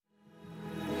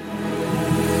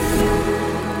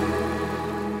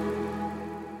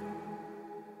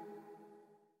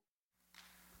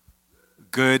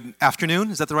Good afternoon.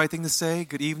 Is that the right thing to say?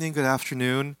 Good evening, good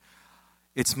afternoon.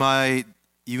 It's my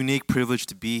unique privilege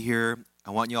to be here.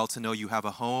 I want you all to know you have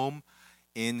a home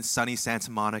in sunny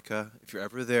Santa Monica. If you're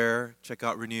ever there, check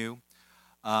out Renew.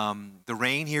 The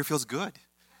rain here feels good.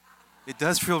 It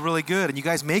does feel really good, and you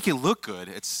guys make it look good.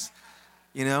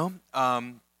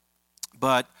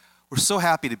 But we're so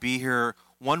happy to be here.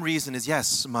 One reason is,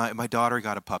 yes, my daughter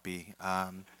got a puppy.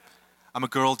 I'm a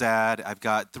girl dad. I've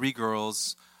got 3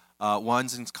 girls.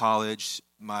 One's in college.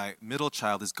 My middle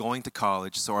child is going to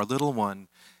college, so our little one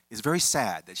is very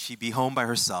sad that she'd be home by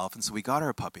herself, and so we got her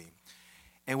a puppy.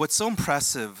 And what's so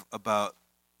impressive about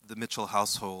the Mitchell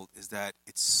household is that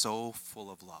it's so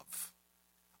full of love.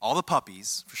 All the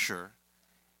puppies, for sure.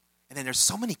 And then there's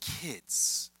so many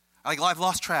kids. I've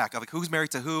lost track of who's married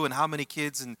to who and how many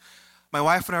kids. And my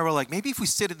wife and I were like, maybe if we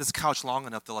sit at this couch long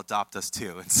enough, they'll adopt us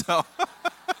too. And so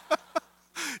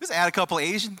just add a couple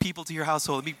Asian people to your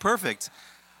household. It'd be perfect.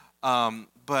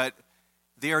 But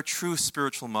they are true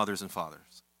spiritual mothers and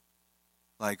fathers.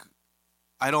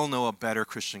 I don't know a better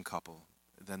Christian couple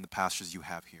than the pastors you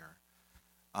have here.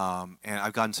 And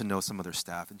I've gotten to know some of their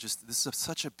staff. And this is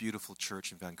such a beautiful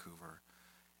church in Vancouver.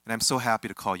 And I'm so happy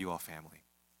to call you all family.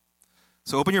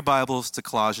 So open your Bibles to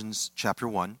Colossians chapter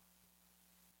 1.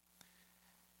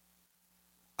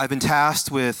 I've been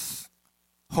tasked with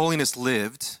Holiness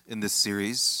Lived in this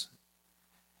series.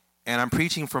 And I'm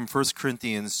preaching from 1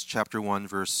 Corinthians chapter 1,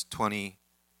 verse 20,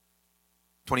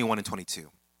 21 and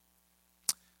 22.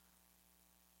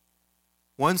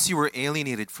 Once you were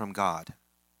alienated from God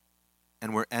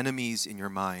and were enemies in your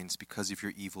minds because of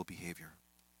your evil behavior.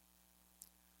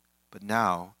 But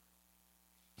now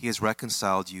he has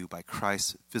reconciled you by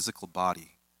Christ's physical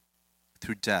body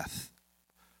through death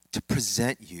to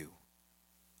present you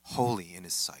holy in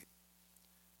his sight,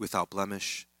 without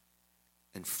blemish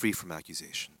and free from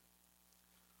accusation.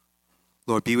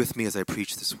 Lord, be with me as I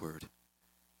preach this word,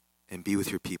 and be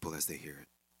with your people as they hear it.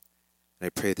 And I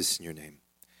pray this in your name.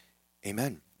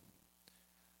 Amen.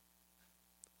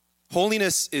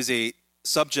 Holiness is a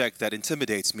subject that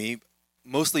intimidates me,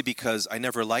 mostly because I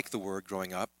never liked the word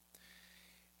growing up.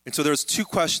 And so there's 2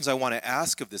 questions I want to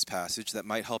ask of this passage that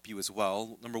might help you as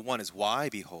well. Number 1 is why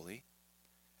be holy?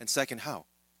 And second, how?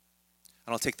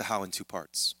 And I'll take the how in 2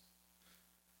 parts.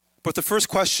 But the first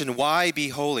question, why be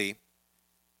holy?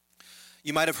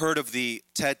 You might have heard of the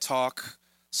TED Talk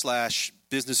 /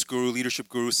 business guru, leadership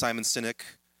guru, Simon Sinek.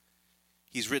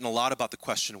 He's written a lot about the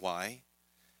question why.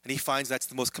 And he finds that's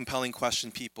the most compelling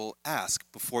question people ask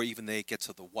before even they get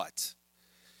to the what.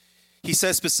 He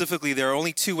says specifically there are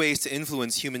only 2 ways to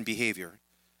influence human behavior.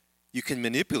 You can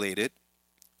manipulate it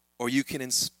or you can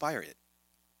inspire it,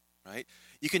 right?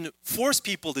 You can force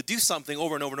people to do something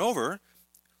over and over and over,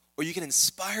 or you can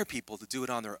inspire people to do it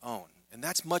on their own. And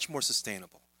that's much more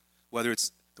sustainable. Whether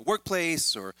it's the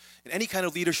workplace or in any kind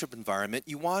of leadership environment,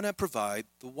 you want to provide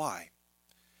the why.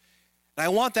 And I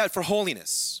want that for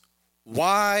holiness.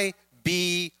 Why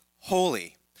be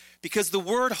holy? Because the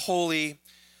word holy,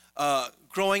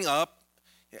 growing up,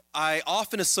 I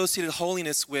often associated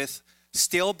holiness with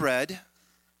stale bread,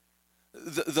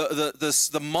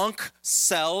 the monk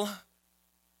cell,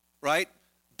 right?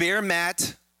 Bare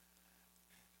mat,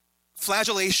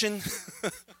 flagellation,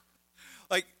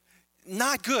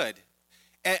 not good.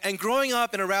 And growing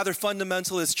up in a rather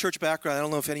fundamentalist church background, I don't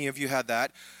know if any of you had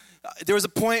that, there was a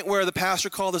point where the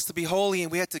pastor called us to be holy,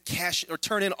 and we had to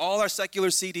turn in all our secular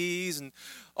CDs and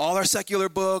all our secular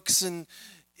books, and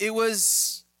it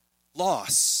was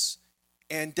loss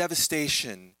and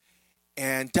devastation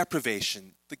and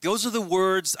deprivation. Those are the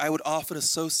words I would often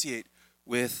associate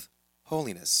with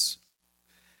holiness.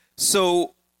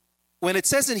 So when it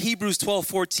says in Hebrews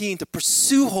 12:14 to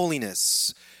pursue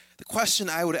holiness, the question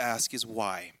I would ask is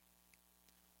why?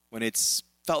 When it's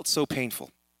felt so painful.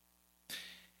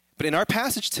 But in our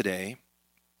passage today,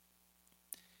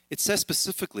 it says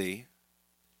specifically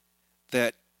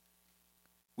that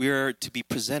we are to be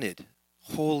presented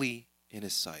holy in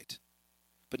his sight.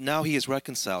 But now he has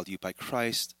reconciled you by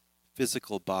Christ's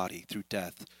physical body through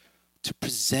death to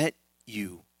present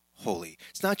you holy.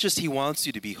 It's not just he wants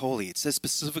you to be holy. It says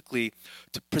specifically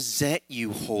to present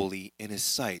you holy in his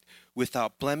sight,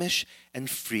 without blemish and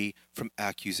free from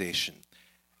accusation.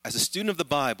 As a student of the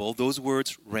Bible, those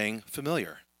words rang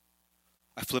familiar.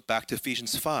 I flip back to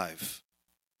Ephesians 5,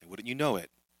 and wouldn't you know it,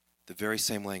 the very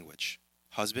same language.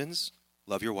 Husbands,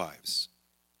 love your wives,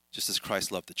 just as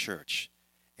Christ loved the church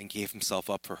and gave himself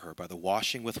up for her by the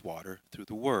washing with water through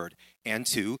the word, and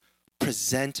to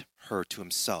present her to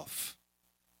himself.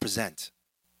 Present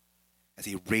as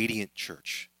a radiant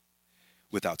church,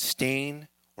 without stain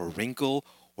or wrinkle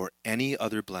or any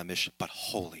other blemish, but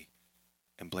holy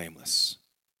and blameless.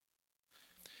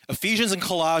 Ephesians and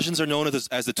Colossians are known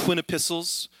as the twin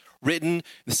epistles, written in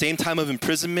the same time of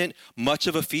imprisonment. Much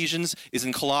of Ephesians is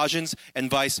in Colossians and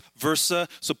vice versa.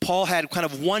 So Paul had kind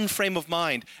of one frame of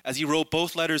mind as he wrote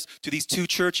both letters to these two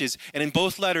churches. And in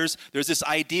both letters, there's this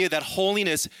idea that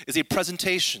holiness is a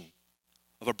presentation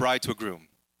of a bride to a groom.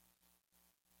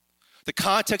 The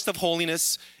context of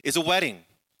holiness is a wedding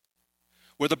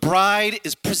where the bride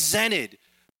is presented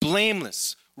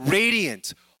blameless,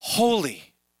 radiant, holy.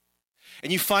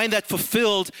 And you find that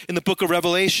fulfilled in the book of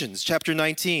Revelations, chapter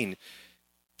 19,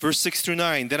 verse 6 through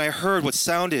 9. Then I heard what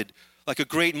sounded like a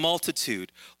great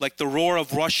multitude, like the roar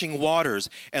of rushing waters,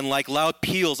 and like loud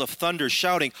peals of thunder,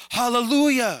 shouting,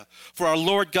 Hallelujah! For our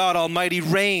Lord God Almighty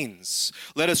reigns.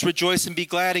 Let us rejoice and be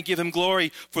glad and give him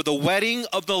glory, for the wedding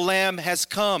of the Lamb has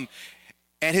come,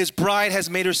 and his bride has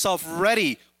made herself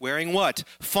ready, wearing what?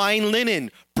 Fine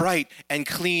linen, bright and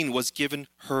clean, was given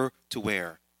her to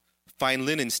wear. Fine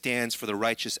linen stands for the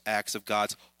righteous acts of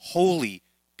God's holy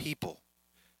people.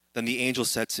 Then the angel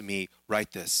said to me,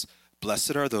 write this,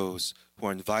 blessed are those who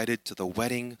are invited to the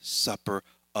wedding supper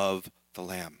of the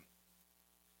Lamb.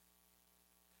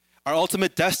 Our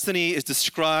ultimate destiny is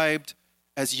described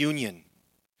as union,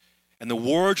 and the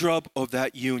wardrobe of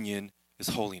that union is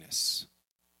holiness.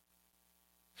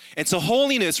 And so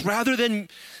holiness, rather than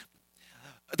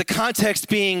the context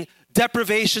being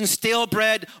deprivation, stale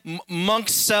bread,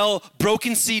 monks sell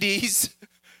broken CDs,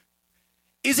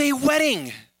 is a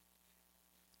wedding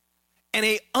and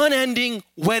an unending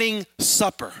wedding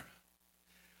supper.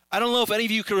 I don't know if any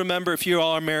of you can remember, if you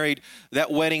all are married,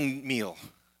 that wedding meal.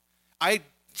 I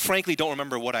frankly don't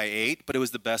remember what I ate, but it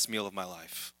was the best meal of my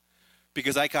life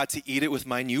because I got to eat it with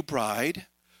my new bride,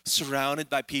 surrounded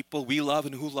by people we love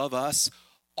and who love us,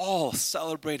 all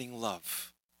celebrating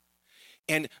love.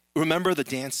 And remember the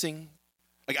dancing?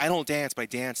 Like, I don't dance, but I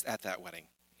danced at that wedding.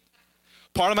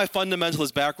 Part of my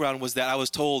fundamentalist background was that I was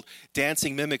told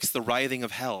dancing mimics the writhing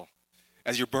of hell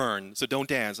as you're burned, so don't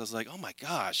dance. I was like, oh my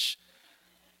gosh.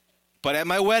 But at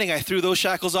my wedding, I threw those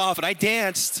shackles off and I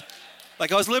danced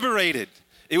like I was liberated.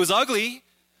 It was ugly,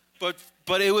 but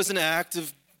it was an act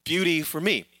of beauty for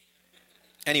me.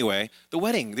 Anyway, the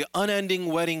wedding, the unending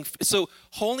wedding. So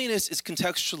holiness is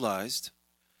contextualized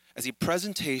as a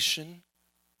presentation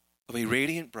of a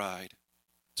radiant bride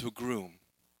to a groom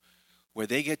where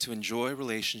they get to enjoy a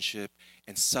relationship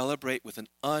and celebrate with an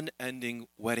unending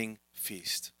wedding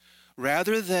feast.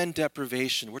 Rather than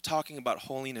deprivation, we're talking about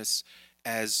holiness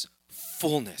as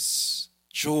fullness,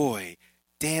 joy,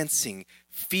 dancing,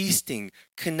 feasting,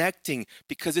 connecting,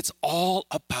 because it's all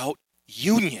about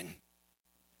union.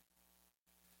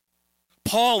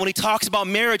 Paul, when he talks about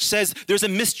marriage, says there's a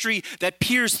mystery that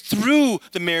peers through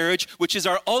the marriage, which is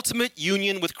our ultimate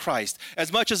union with Christ.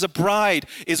 As much as a bride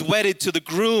is wedded to the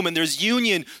groom and there's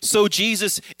union, so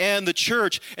Jesus and the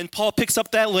church. And Paul picks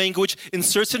up that language,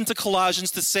 inserts it into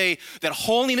Colossians to say that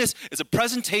holiness is a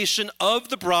presentation of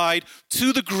the bride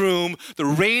to the groom. The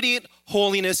radiant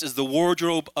holiness is the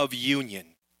wardrobe of union.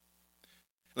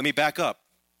 Let me back up.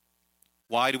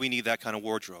 Why do we need that kind of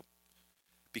wardrobe?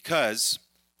 Because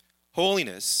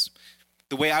holiness,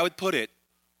 the way I would put it,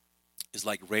 is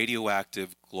like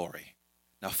radioactive glory.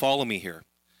 Now follow me here.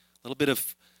 A little bit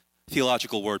of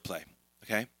theological wordplay,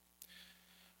 okay?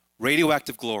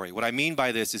 Radioactive glory. What I mean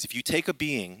by this is if you take a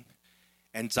being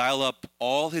and dial up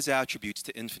all his attributes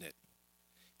to infinite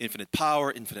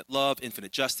power, infinite love,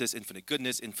 infinite justice, infinite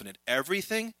goodness, infinite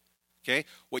everything, okay?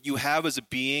 What you have is a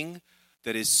being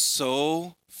that is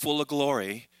so full of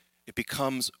glory, it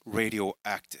becomes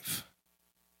radioactive.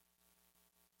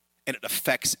 And it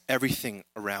affects everything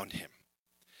around him.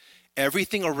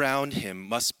 Everything around him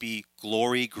must be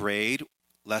glory grade,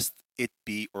 lest it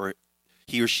be or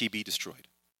he or she be destroyed.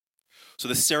 So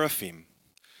the seraphim,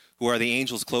 who are the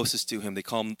angels closest to him, they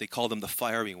call them the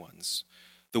fiery ones.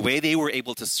 The way they were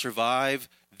able to survive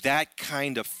that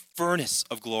kind of furnace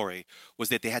of glory was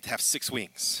that they had to have 6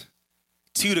 wings.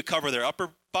 2 to cover their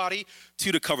upper body,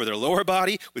 2 to cover their lower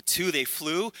body. With 2 they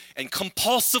flew, and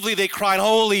compulsively they cried,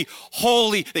 holy,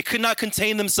 holy. They could not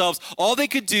contain themselves. All they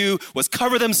could do was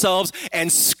cover themselves and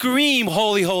scream,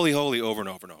 holy, holy, holy, over and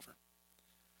over and over.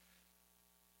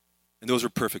 And those were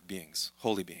perfect beings,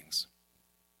 holy beings.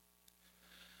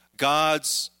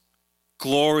 God's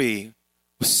glory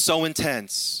was so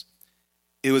intense,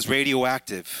 it was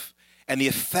radioactive. And the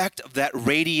effect of that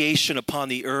radiation upon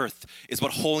the earth is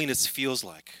what holiness feels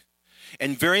like.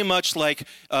 And very much like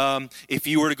if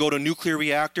you were to go to a nuclear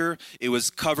reactor, it was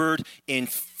covered in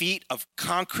feet of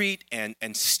concrete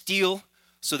and steel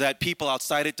so that people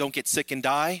outside it don't get sick and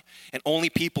die, and only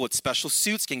people with special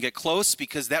suits can get close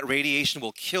because that radiation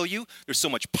will kill you. There's so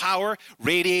much power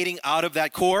radiating out of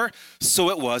that core. So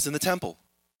it was in the temple.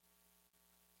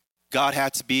 God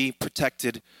had to be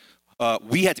protected.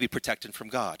 We had to be protected from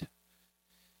God.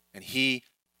 And he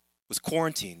was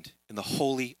quarantined in the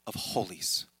Holy of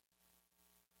Holies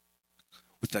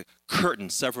with a curtain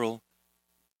several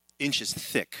inches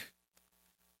thick,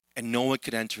 and no one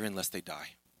could enter unless they die.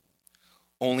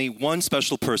 Only one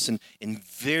special person in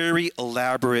very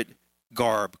elaborate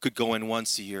garb could go in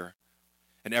once a year,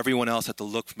 and everyone else had to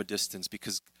look from a distance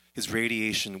because his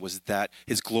radiation was that,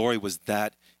 his glory was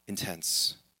that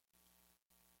intense.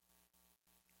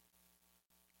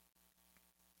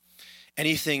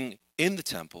 Anything in the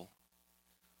temple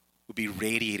would be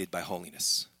radiated by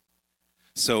holiness.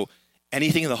 So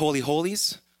anything in the Holy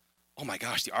Holies, oh my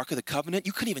gosh, the Ark of the Covenant,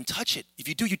 you couldn't even touch it. If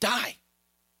you do, you die.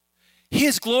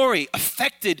 His glory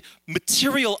affected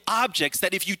material objects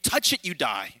that if you touch it, you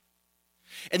die.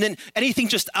 And then anything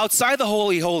just outside the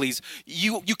Holy Holies,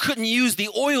 you couldn't use the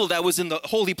oil that was in the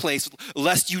holy place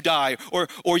lest you die,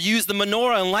 or use the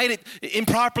menorah and light it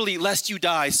improperly lest you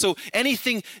die. So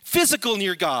anything physical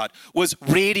near God was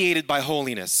radiated by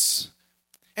holiness.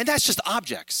 And that's just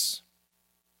objects.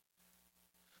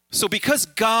 So because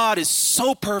God is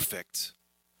so perfect,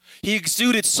 he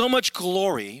exuded so much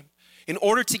glory, in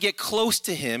order to get close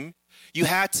to him, you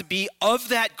had to be of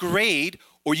that grade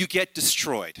or you get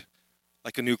destroyed,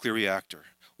 like a nuclear reactor.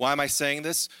 Why am I saying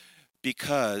this?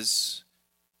 Because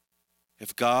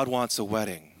if God wants a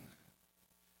wedding,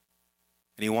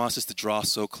 and he wants us to draw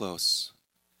so close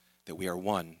that we are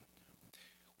one,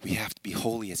 we have to be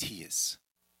holy as he is,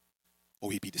 or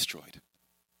we'd be destroyed.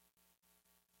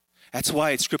 That's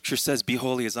why Scripture says, be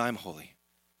holy as I'm holy.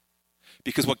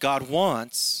 Because what God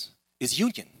wants is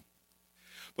union.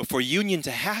 But for union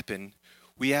to happen,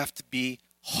 we have to be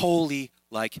holy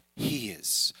like he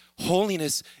is.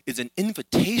 Holiness is an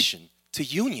invitation to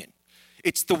union.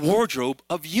 It's the wardrobe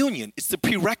of union. It's the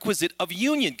prerequisite of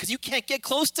union, because you can't get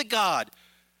close to God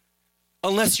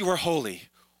unless you are holy,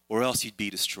 or else you'd be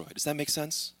destroyed. Does that make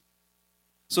sense?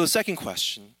 So the second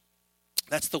question,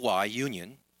 that's the why,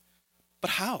 union.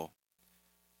 But how?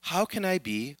 How can I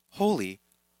be holy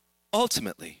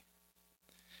ultimately?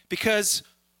 Because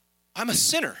I'm a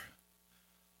sinner.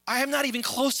 I am not even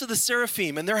close to the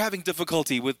seraphim, and they're having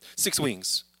difficulty with 6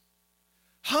 wings.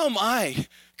 How am I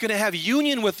going to have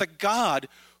union with a God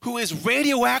who is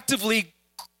radioactively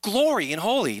glory and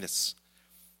holiness?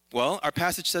 Well, our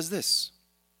passage says this.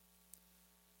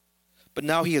 But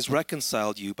now he has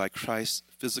reconciled you by Christ's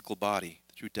physical body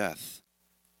through death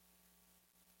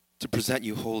to present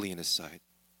you holy in his sight.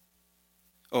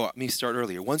 Oh, let me start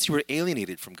earlier. Once you were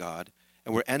alienated from God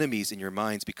and were enemies in your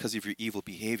minds because of your evil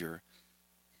behavior,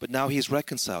 but now he has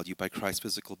reconciled you by Christ's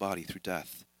physical body through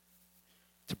death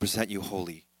to present you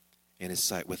holy in his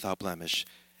sight, without blemish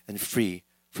and free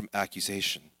from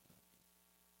accusation.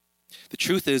 The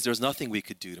truth is, there's nothing we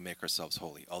could do to make ourselves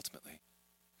holy ultimately,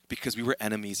 because we were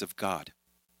enemies of God.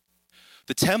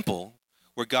 The temple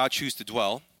where God chose to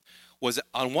dwell was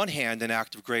on one hand an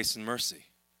act of grace and mercy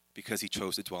because he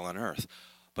chose to dwell on earth.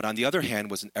 But on the other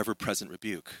hand was an ever-present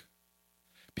rebuke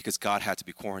because God had to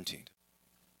be quarantined.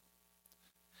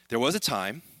 There was a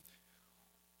time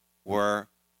where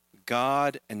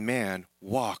God and man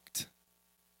walked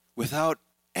without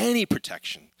any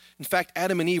protection. In fact,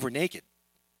 Adam and Eve were naked,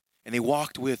 and they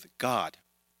walked with God,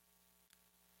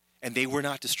 and they were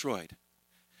not destroyed.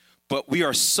 But we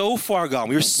are so far gone.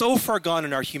 We are so far gone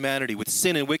in our humanity with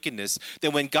sin and wickedness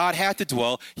that when God had to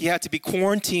dwell, he had to be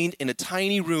quarantined in a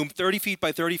tiny room, 30 feet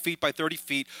by 30 feet by 30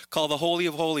 feet, called the Holy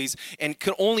of Holies, and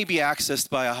could only be accessed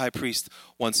by a high priest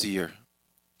once a year.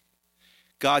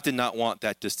 God did not want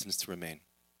that distance to remain.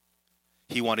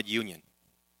 He wanted union.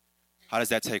 How does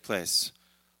that take place?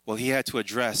 Well, he had to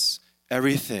address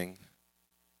everything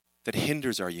that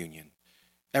hinders our union.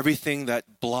 Everything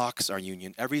that blocks our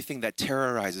union, everything that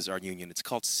terrorizes our union. It's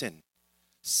called sin.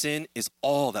 Sin is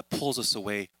all that pulls us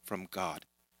away from God.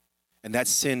 And that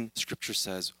sin, Scripture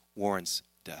says, warrants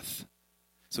death.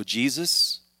 So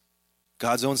Jesus,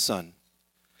 God's own Son,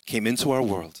 came into our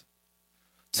world,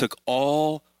 took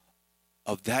all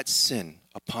of that sin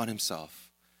upon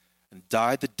himself, and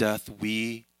died the death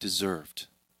we deserved.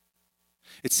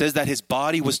 It says that his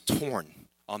body was torn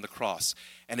on the cross.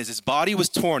 And as his body was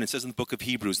torn, it says in the book of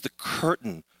Hebrews, the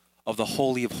curtain of the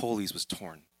Holy of Holies was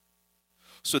torn.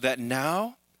 So that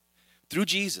now, through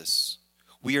Jesus,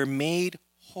 we are made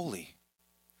holy.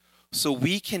 So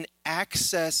we can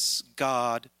access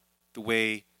God the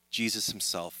way Jesus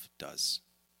himself does.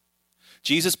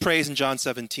 Jesus prays in John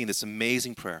 17 this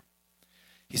amazing prayer.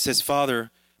 He says,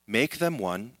 Father, make them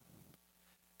one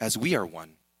as we are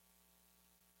one.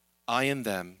 I in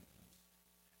them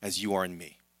as you are in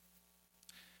me.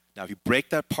 Now, if you break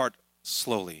that part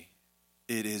slowly,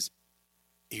 it is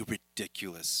a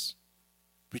ridiculous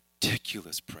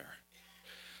prayer.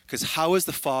 Because how is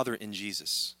the Father in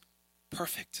Jesus?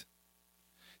 Perfect.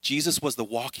 Jesus was the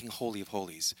walking holy of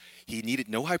holies. He needed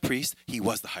no high priest. He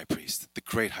was the high priest, the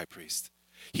great high priest.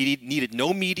 He needed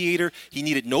no mediator. He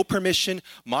needed no permission.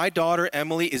 My daughter,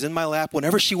 Emily, is in my lap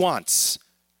whenever she wants,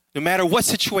 no matter what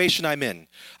situation I'm in.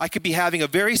 I could be having a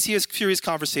very serious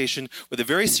conversation with a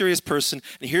very serious person,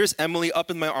 and here's Emily up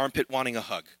in my armpit wanting a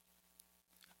hug.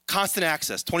 Constant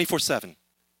access, 24/7.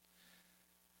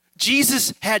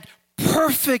 Jesus had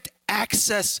perfect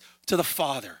access to the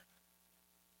Father.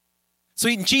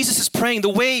 So Jesus is praying, the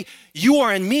way you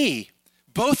are in me,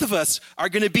 both of us are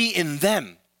going to be in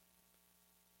them.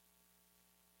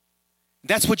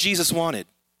 That's what Jesus wanted.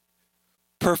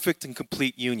 Perfect and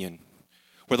complete union,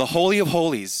 where the Holy of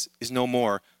Holies is no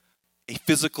more a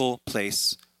physical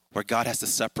place where God has to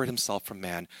separate himself from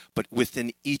man, but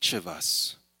within each of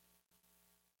us,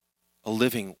 a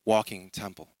living, walking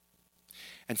temple.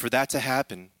 And for that to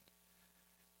happen,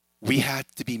 we had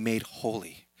to be made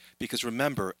holy. Because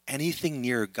remember, anything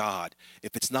near God,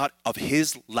 if it's not of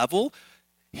his level,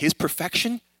 his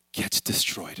perfection, gets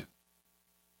destroyed.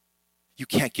 You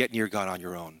can't get near God on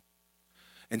your own.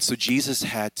 And so Jesus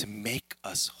had to make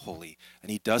us holy.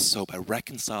 And he does so by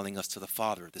reconciling us to the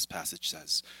Father, this passage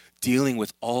says. Dealing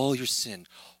with all your sin,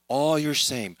 all your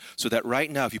shame. So that right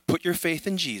now, if you put your faith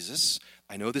in Jesus,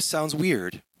 I know this sounds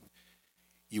weird,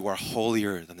 you are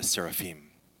holier than the seraphim.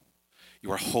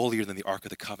 You are holier than the Ark of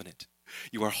the Covenant.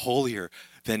 You are holier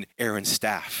than Aaron's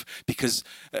staff. Because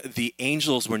the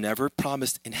angels were never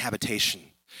promised inhabitation.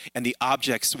 And the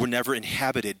objects were never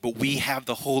inhabited, but we have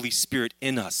the Holy Spirit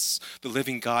in us, the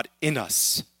living God in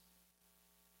us.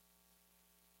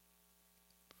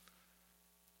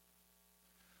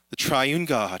 The triune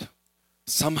God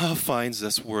somehow finds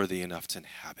us worthy enough to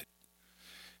inhabit.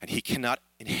 And he cannot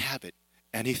inhabit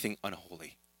anything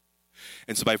unholy.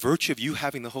 And so by virtue of you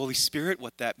having the Holy Spirit,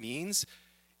 what that means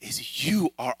is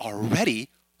you are already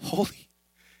holy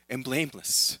and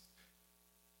blameless.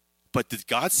 But did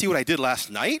God see what I did last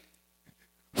night?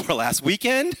 Or last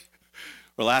weekend?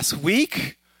 Or last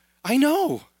week? I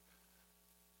know.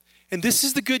 And this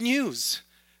is the good news.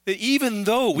 That even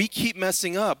though we keep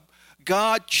messing up,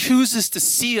 God chooses to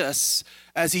see us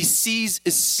as he sees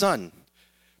his son.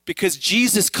 Because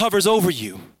Jesus covers over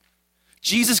you.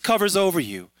 Jesus covers over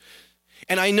you.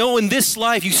 And I know in this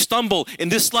life you stumble, in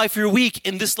this life you're weak,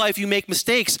 in this life you make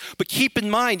mistakes. But keep in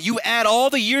mind, you add all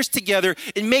the years together,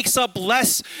 it makes up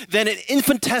less than an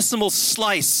infinitesimal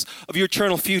slice of your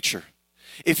eternal future.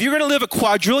 If you're going to live a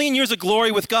quadrillion years of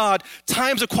glory with God,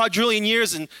 times a quadrillion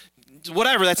years and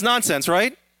whatever, that's nonsense,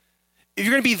 right? If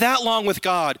you're going to be that long with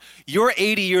God, your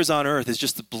 80 years on earth is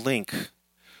just a blink.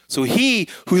 So he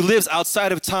who lives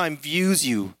outside of time views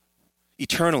you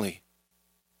eternally.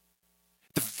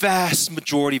 The vast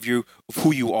majority of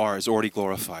who you are is already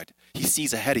glorified. He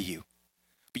sees ahead of you.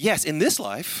 But yes, in this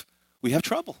life, we have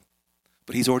trouble.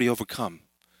 But he's already overcome.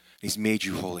 He's made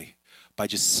you holy. By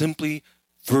just simply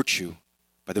virtue,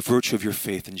 by the virtue of your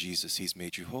faith in Jesus, he's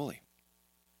made you holy.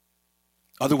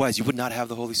 Otherwise, you would not have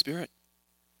the Holy Spirit.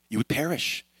 You would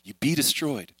perish. You'd be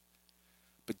destroyed.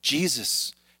 But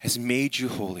Jesus has made you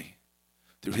holy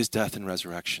through his death and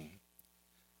resurrection.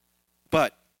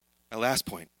 But, my last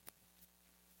point,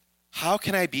 how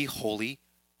can I be holy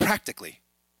practically?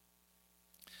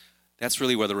 That's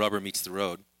really where the rubber meets the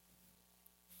road.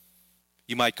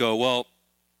 You might go, well,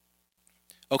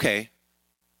 okay,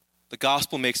 the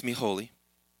gospel makes me holy.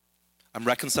 I'm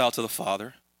reconciled to the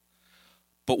Father.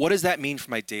 But what does that mean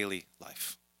for my daily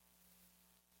life?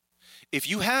 If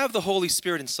you have the Holy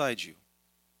Spirit inside you,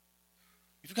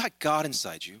 if you've got God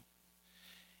inside you,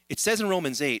 it says in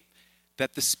Romans 8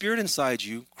 that the Spirit inside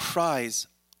you cries,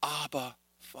 Abba,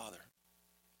 Father.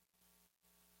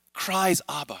 Cries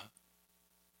Abba.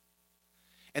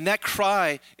 And that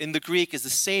cry in the Greek is the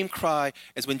same cry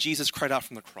as when Jesus cried out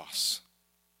from the cross.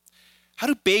 How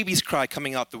do babies cry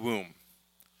coming out the womb?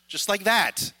 Just like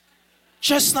that.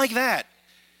 Just like that.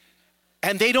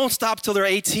 And they don't stop till they're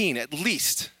 18, at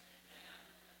least.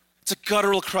 It's a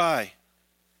guttural cry.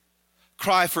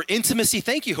 Cry for intimacy.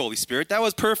 Thank you, Holy Spirit. That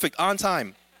was perfect, on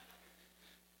time.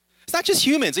 It's not just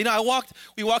humans. You know,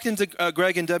 we walked into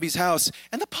Greg and Debbie's house,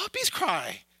 and the puppies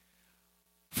cry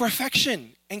for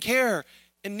affection and care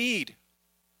and need.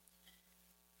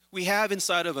 We have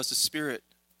inside of us a spirit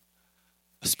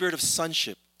of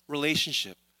sonship,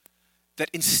 relationship, that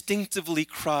instinctively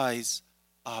cries,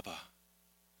 Abba.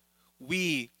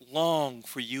 we long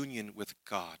for union with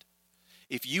God.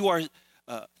 If you are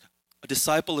a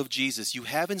disciple of Jesus, you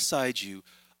have inside you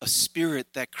a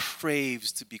spirit that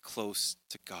craves to be close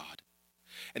to God.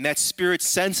 And that spirit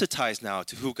sensitized now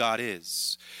to who God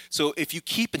is. So if you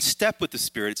keep in step with the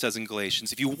Spirit, it says in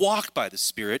Galatians, if you walk by the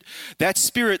Spirit, that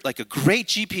Spirit, like a great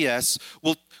GPS,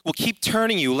 will keep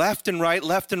turning you left and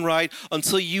right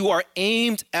until you are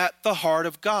aimed at the heart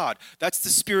of God. That's the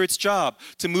Spirit's job,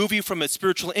 to move you from a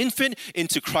spiritual infant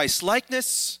into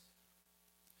Christ-likeness.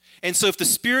 And so if the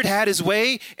Spirit had his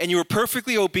way and you were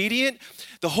perfectly obedient,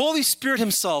 the Holy Spirit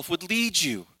himself would lead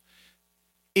you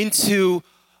into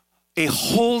a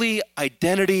holy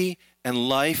identity and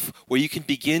life where you can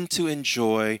begin to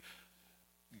enjoy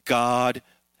God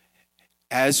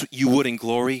as you would in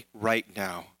glory right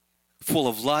now. Full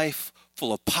of life,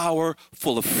 full of power,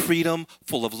 full of freedom,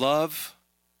 full of love.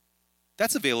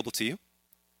 That's available to you.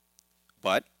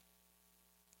 But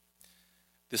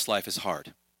this life is hard.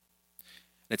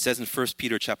 And it says in 1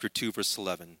 Peter chapter 2, verse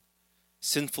 11,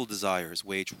 sinful desires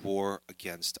wage war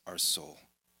against our soul.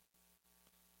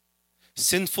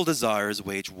 Sinful desires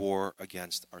wage war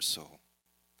against our soul.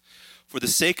 For the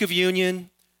sake of union,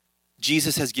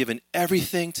 Jesus has given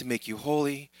everything to make you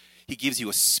holy. He gives you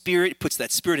a spirit, puts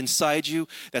that spirit inside you.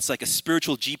 That's like a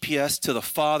spiritual GPS to the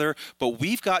Father. But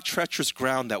we've got treacherous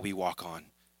ground that we walk on.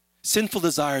 Sinful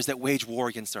desires that wage war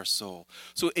against our soul.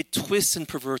 So it twists and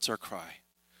perverts our cry.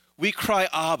 We cry,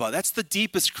 Abba. That's the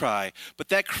deepest cry. But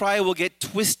that cry will get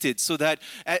twisted so that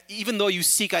even though you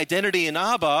seek identity in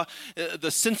Abba,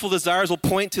 the sinful desires will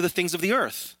point to the things of the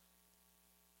earth.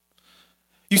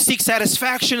 You seek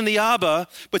satisfaction in the Abba,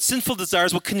 but sinful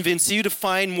desires will convince you to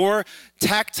find more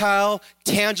tactile,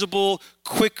 tangible,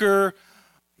 quicker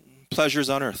pleasures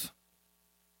on earth.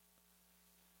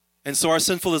 And so our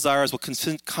sinful desires will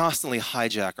constantly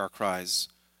hijack our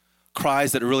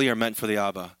cries that really are meant for the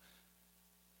Abba,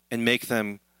 and make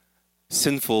them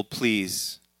sinful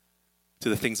pleas to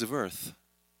the things of earth,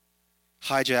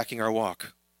 hijacking our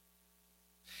walk.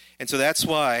 And so that's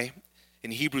why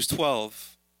in Hebrews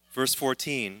 12, verse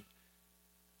 14,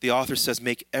 the author says,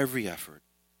 make every effort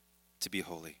to be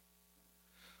holy.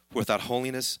 For without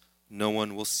holiness, no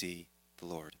one will see the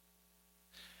Lord.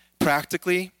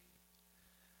 Practically,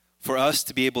 for us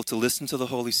to be able to listen to the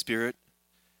Holy Spirit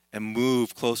and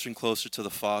move closer and closer to the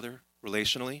Father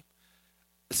relationally,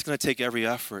 it's going to take every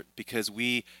effort because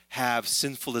we have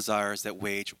sinful desires that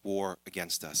wage war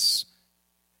against us.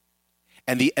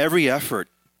 And the every effort,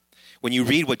 when you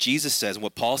read what Jesus says and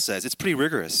what Paul says, it's pretty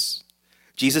rigorous.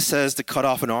 Jesus says to cut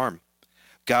off an arm,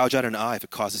 gouge out an eye if it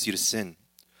causes you to sin.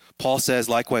 Paul says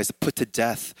likewise to put to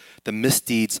death the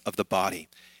misdeeds of the body.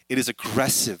 It is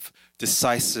aggressive,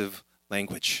 decisive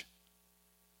language.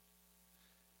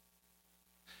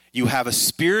 You have a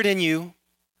spirit in you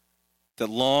that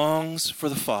longs for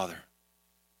the Father.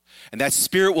 And that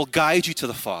spirit will guide you to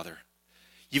the Father.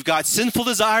 You've got sinful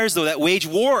desires, though, that wage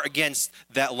war against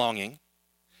that longing.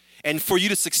 And for you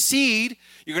to succeed,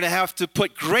 you're going to have to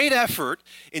put great effort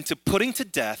into putting to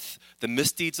death the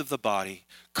misdeeds of the body,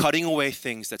 cutting away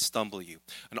things that stumble you.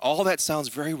 And all that sounds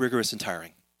very rigorous and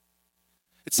tiring.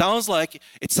 It sounds like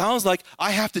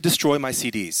I have to destroy my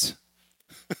CDs.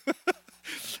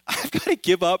 I've got to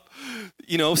give up,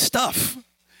 stuff.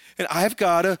 And I've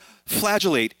got to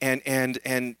flagellate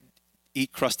and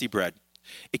eat crusty bread.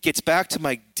 It gets back to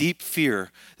my deep fear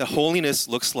that holiness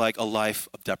looks like a life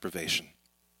of deprivation.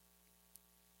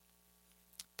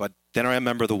 But then I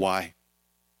remember the why.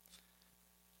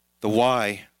 The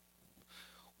why.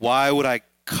 Why would I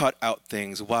cut out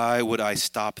things? Why would I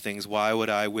stop things? Why would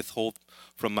I withhold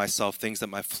from myself things that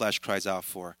my flesh cries out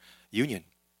for? Union.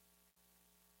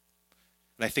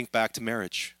 And I think back to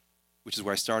marriage, which is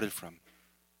where I started from.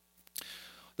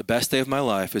 The best day of my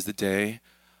life is the day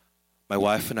my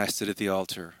wife and I stood at the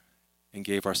altar and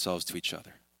gave ourselves to each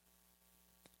other.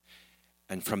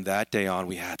 And from that day on,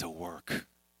 we had to work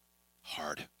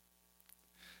hard.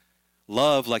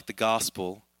 Love, like the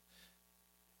gospel,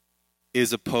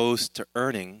 is opposed to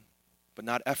earning, but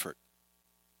not effort.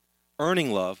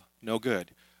 Earning love, no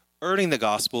good. Earning the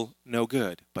gospel, no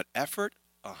good. But effort,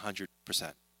 100%.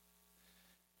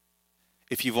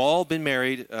 If you've all been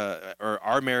married or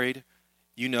are married,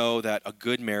 you know that a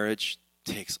good marriage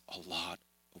takes a lot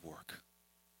of work.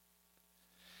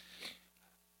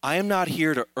 I am not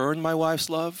here to earn my wife's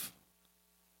love,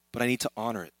 but I need to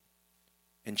honor it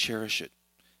and cherish it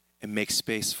and make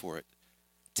space for it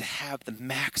to have the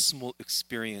maximal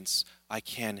experience I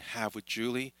can have with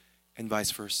Julie and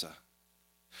vice versa.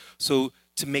 So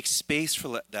to make space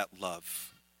for that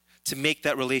love, to make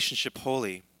that relationship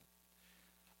holy,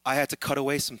 I had to cut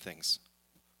away some things.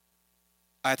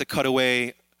 I had to cut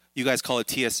away, you guys call it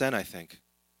TSN, I think.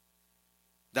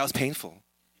 That was painful.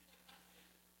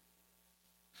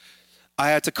 I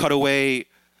had to cut away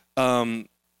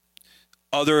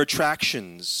other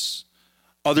attractions,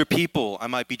 other people I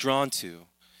might be drawn to.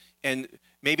 And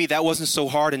maybe that wasn't so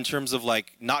hard in terms of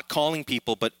like not calling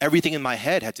people, but everything in my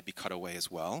head had to be cut away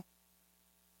as well.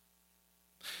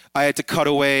 I had to cut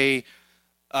away,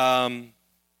 well,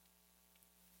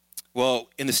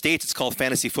 in the States it's called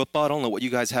fantasy football. I don't know what you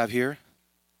guys have here.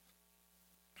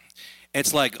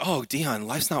 It's like, oh, Dion,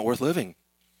 life's not worth living.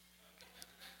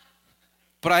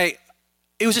 But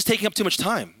it was just taking up too much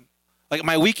time. Like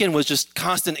my weekend was just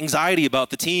constant anxiety about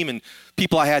the team and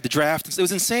people I had to draft. It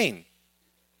was insane.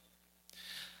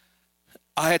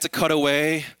 I had to cut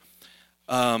away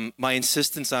my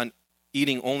insistence on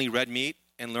eating only red meat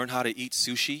and learn how to eat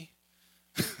sushi,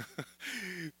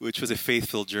 which was a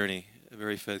faithful journey, a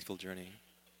very faithful journey.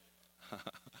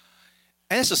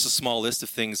 And it's just a small list of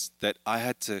things that I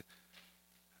had to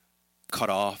cut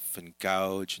off and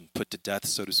gouge and put to death,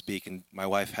 so to speak, and my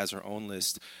wife has her own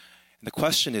list. And the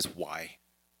question is, why?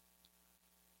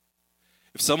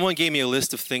 If someone gave me a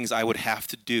list of things I would have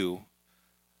to do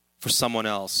for someone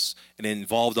else, and it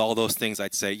involved all those things,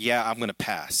 I'd say, yeah, I'm going to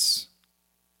pass.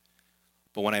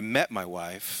 But when I met my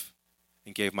wife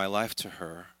and gave my life to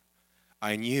her,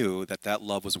 I knew that that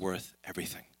love was worth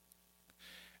everything.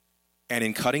 And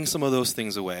in cutting some of those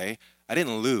things away, I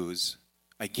didn't lose,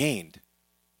 I gained.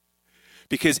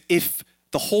 Because if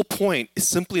the whole point is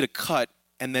simply to cut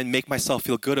and then make myself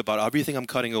feel good about everything I'm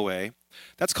cutting away,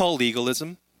 that's called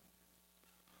legalism,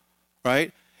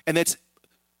 right? And that's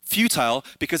futile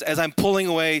because as I'm pulling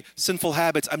away sinful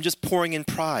habits, I'm just pouring in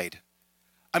pride.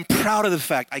 I'm proud of the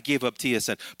fact I gave up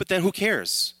TSN, but then who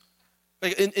cares?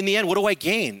 Like in the end, what do I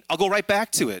gain? I'll go right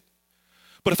back to it.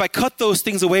 But if I cut those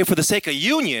things away for the sake of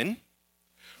union,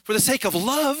 for the sake of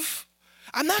love,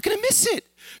 I'm not going to miss it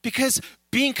because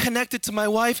being connected to my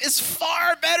wife is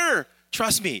far better.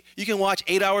 Trust me, you can watch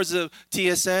 8 hours of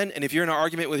TSN, and if you're in an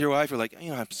argument with your wife, you're like,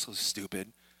 I'm so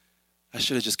stupid. I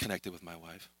should have just connected with my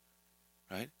wife,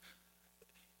 right?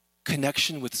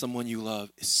 Connection with someone you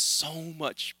love is so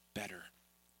much better.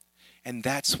 And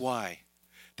that's why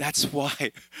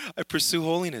I pursue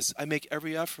holiness. I make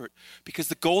every effort because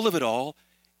the goal of it all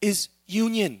is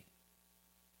union.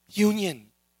 Union.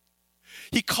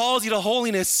 He calls you to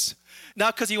holiness,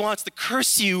 not because he wants to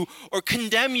curse you or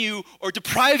condemn you or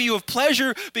deprive you of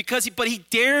pleasure, but he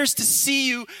dares to see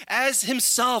you as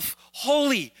himself,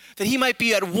 holy, that he might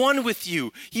be at one with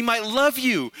you. He might love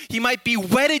you. He might be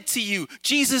wedded to you,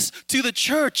 Jesus to the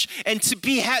church. And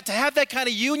to have that kind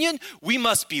of union, we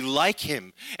must be like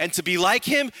him. And to be like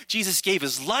him, Jesus gave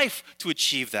his life to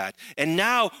achieve that. And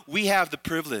now we have the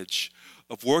privilege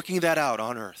of working that out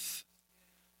on earth.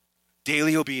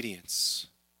 Daily obedience.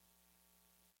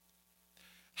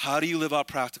 How do you live out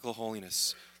practical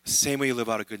holiness? The same way you live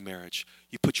out a good marriage.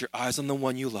 You put your eyes on the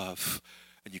one you love,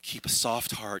 and you keep a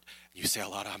soft heart, and you say a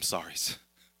lot of I'm sorries.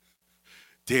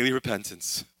 Daily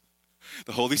repentance.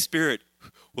 The Holy Spirit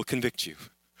will convict you.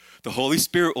 The Holy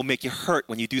Spirit will make you hurt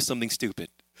when you do something stupid.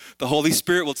 The Holy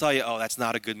Spirit will tell you, oh, that's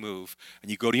not a good move.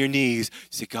 And you go to your knees, you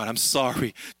say, God, I'm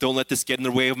sorry. Don't let this get in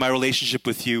the way of my relationship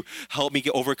with you. Help me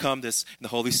overcome this. And the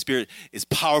Holy Spirit is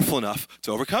powerful enough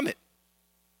to overcome it.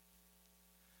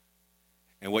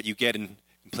 And what you get in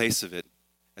place of it,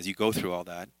 as you go through all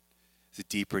that, is a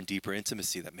deeper and deeper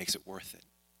intimacy that makes it worth it.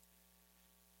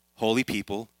 Holy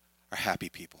people are happy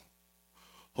people.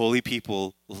 Holy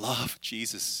people love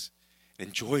Jesus and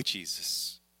enjoy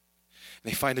Jesus.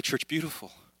 And they find the church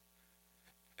beautiful.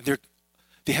 And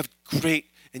they have great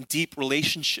and deep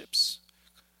relationships.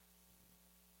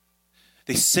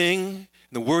 They sing, and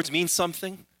the words mean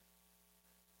something.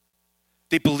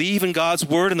 They believe in God's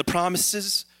word and the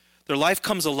promises. Their life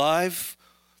comes alive.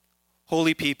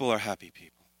 Holy people are happy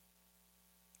people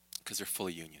because they're full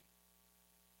of union.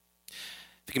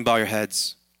 If you can bow your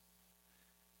heads.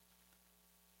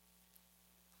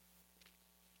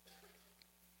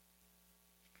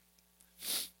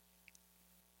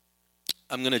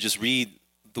 I'm going to just read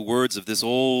the words of this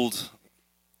old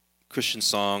Christian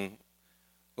song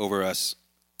over us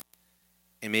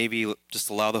and maybe just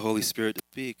allow the Holy Spirit to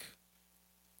speak.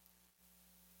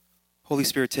 Holy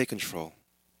Spirit, take control.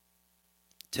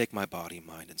 Take my body,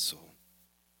 mind, and soul.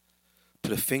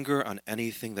 Put a finger on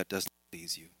anything that doesn't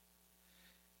please you,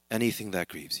 anything that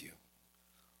grieves you.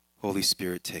 Holy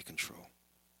Spirit, take control.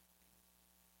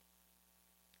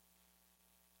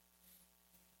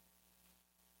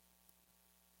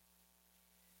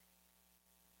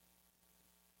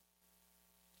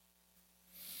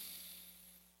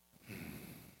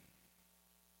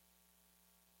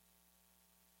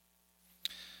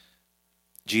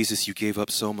 Jesus, you gave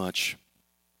up so much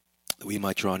that we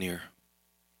might draw near,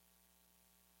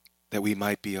 that we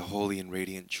might be a holy and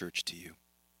radiant church to you.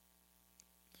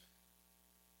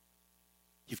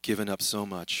 You've given up so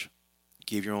much. You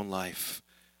gave your own life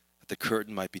that the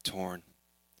curtain might be torn.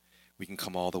 We can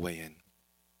come all the way in.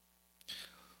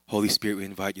 Holy Spirit, we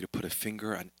invite you to put a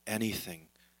finger on anything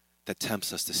that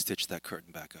tempts us to stitch that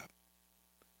curtain back up.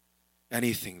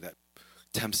 Anything that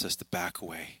tempts us to back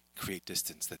away, create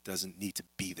distance that doesn't need to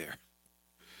be there.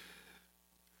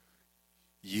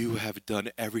 You have done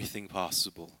everything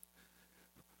possible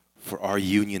for our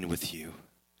union with you.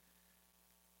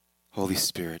 Holy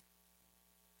Spirit,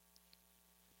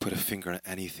 put a finger on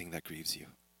anything that grieves you.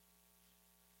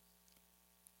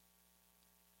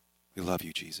 We love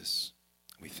you, Jesus.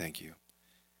 We thank you.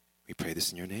 We pray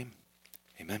this in your name.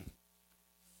 Amen.